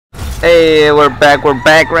Hey, we're back,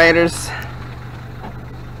 riders.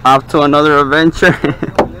 Off to another adventure.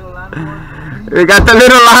 We got the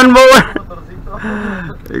little lawnmower.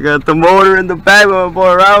 We got the motor in the back with my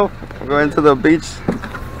boy Ralph. We're going to the beach.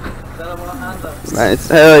 Nice,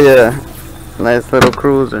 hell yeah. Nice little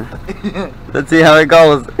cruiser. Let's see how it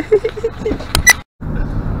goes.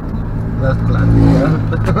 That's classic.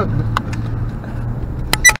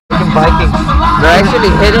 Viking. They're actually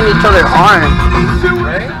hitting each other's arms.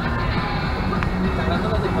 Right?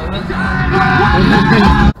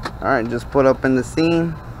 Alright, just put up in the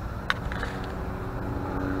scene.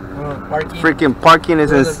 Parking. Freaking parking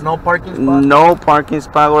is no parking spot. No parking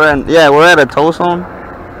spot. We're at a tow zone.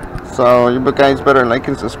 So you guys better like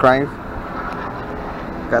and subscribe.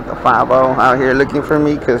 Got the 5-0 out here looking for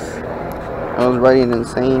me because I was riding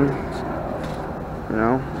insane. You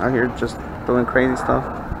know, out here just doing crazy stuff.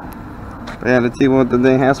 But yeah, let's see what the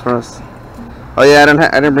day has for us. Oh yeah, I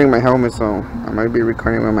didn't bring my helmet, so I might be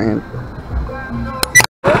recording with my hand.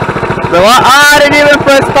 The what? Ah, I didn't even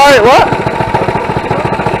press start. What?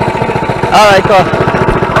 Alright, cool.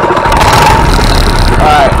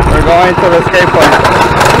 Alright, we're going to the skate park.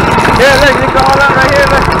 Here, look, you can hold on right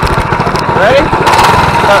here, look. Ready?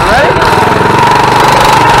 Ready?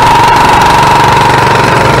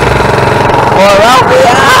 Or Ralph?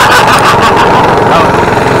 Oh.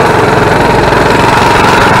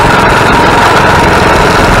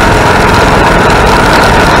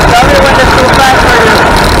 Tell me when it's too fast for you.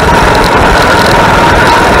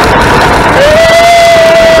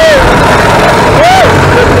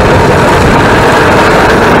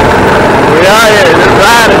 We are here, just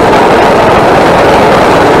riding.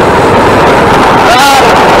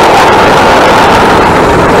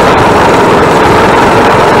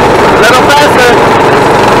 A little faster.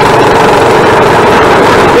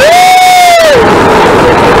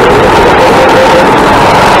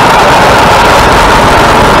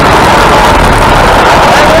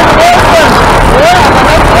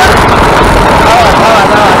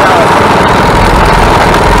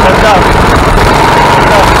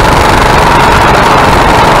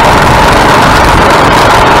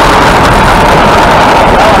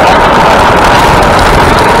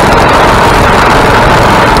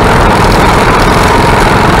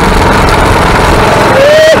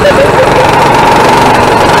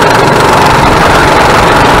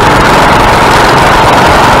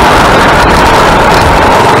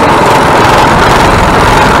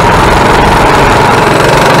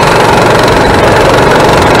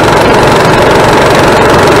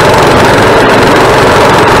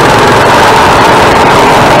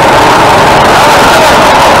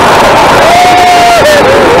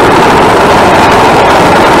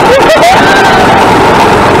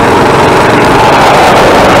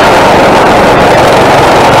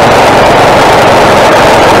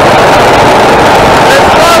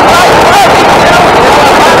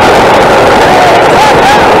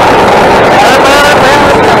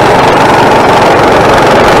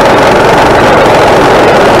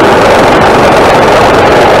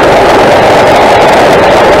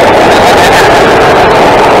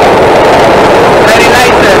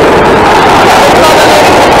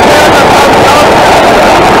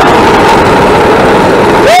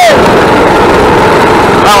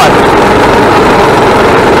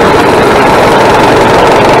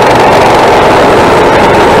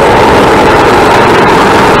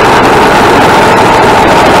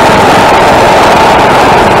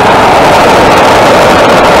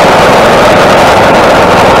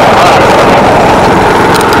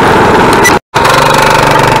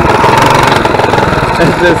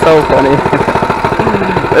 This is so funny.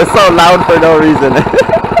 It's so loud for no reason.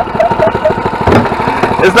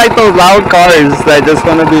 It's like those loud cars that just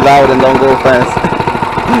want to be loud and don't go fast.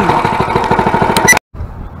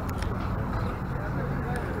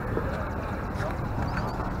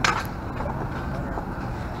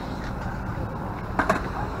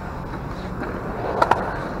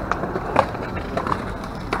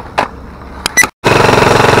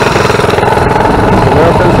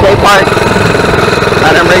 We're from skate park.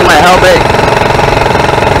 I didn't bring my helmet,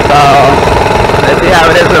 so let's see how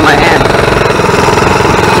it is with my hand.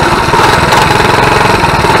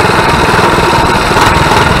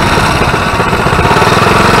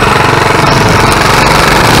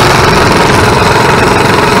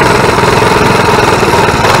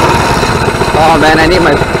 Oh man, I need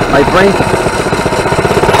my brake.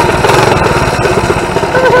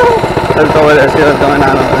 Let's go over there, see what's going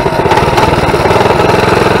on over there.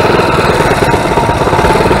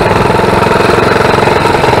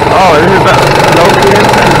 Oh, this is a low-key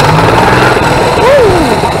insane.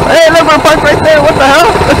 Hey, look, we're parked right there. What the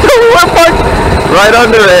hell? We're parked Right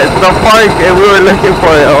under it, the park, and we were looking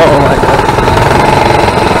for it. Oh my god.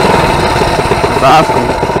 It's awesome.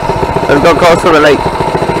 Let's go close to the lake.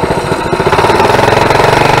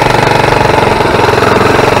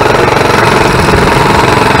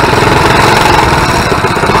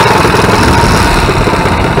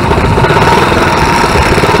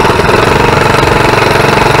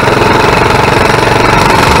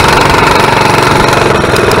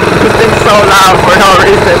 So loud for no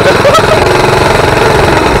reason.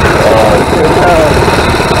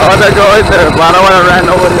 I want to go in there, but I don't want to run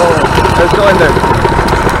nobody over. Let's go in there.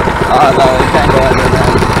 Oh no, we can't go in there, man.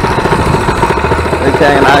 We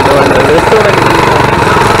cannot go in there. There's too many people.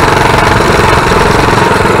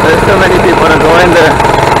 There's too many people to go in there.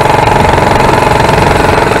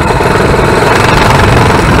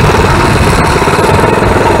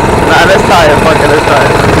 Nah, let's try it. Fuck it, let's try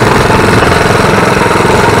it.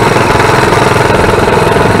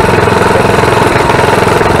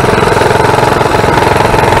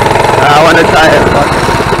 I want to try it.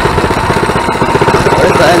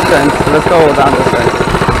 Where's the entrance? Let's go down this way.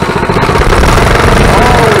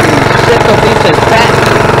 Holy shit, the beach is fat.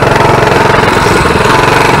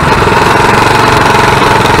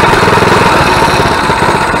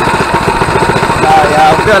 Oh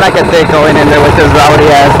yeah, I feel like a dick going in there with this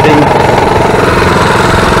rowdy ass thing.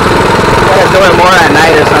 Gotta do it more at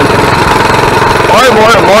night or something. Or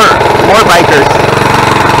more bikers.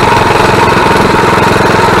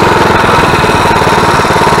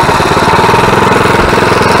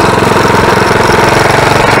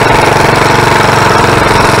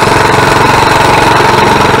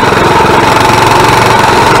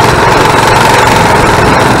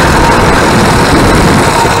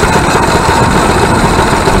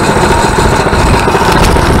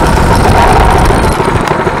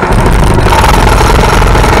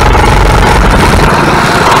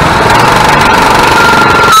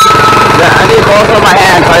 Both of my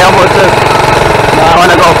hands, I almost just, I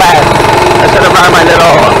want to go fast. I should have brought my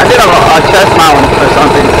little, I did a chest mount or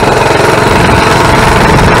something.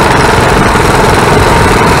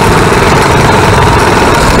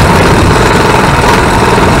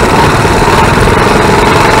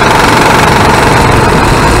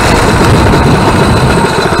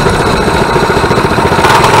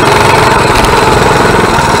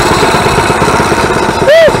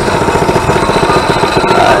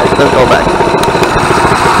 Alright, let's go back.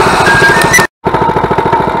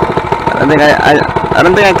 I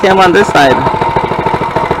don't think I came on this side.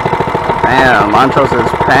 Damn, Montrose is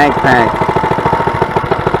packed.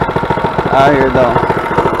 Out here though.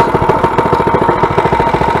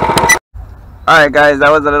 Alright guys, that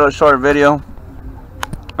was a little short video.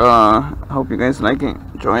 Hope you guys like it.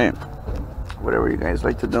 Enjoy it. Whatever you guys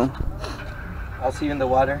like to do. I'll see you in the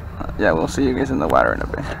water. Yeah, we'll see you guys in the water in a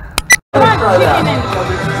bit.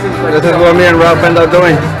 This is what me and Rob end up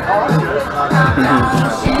doing.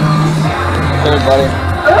 Hey, buddy.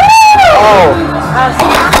 Oh!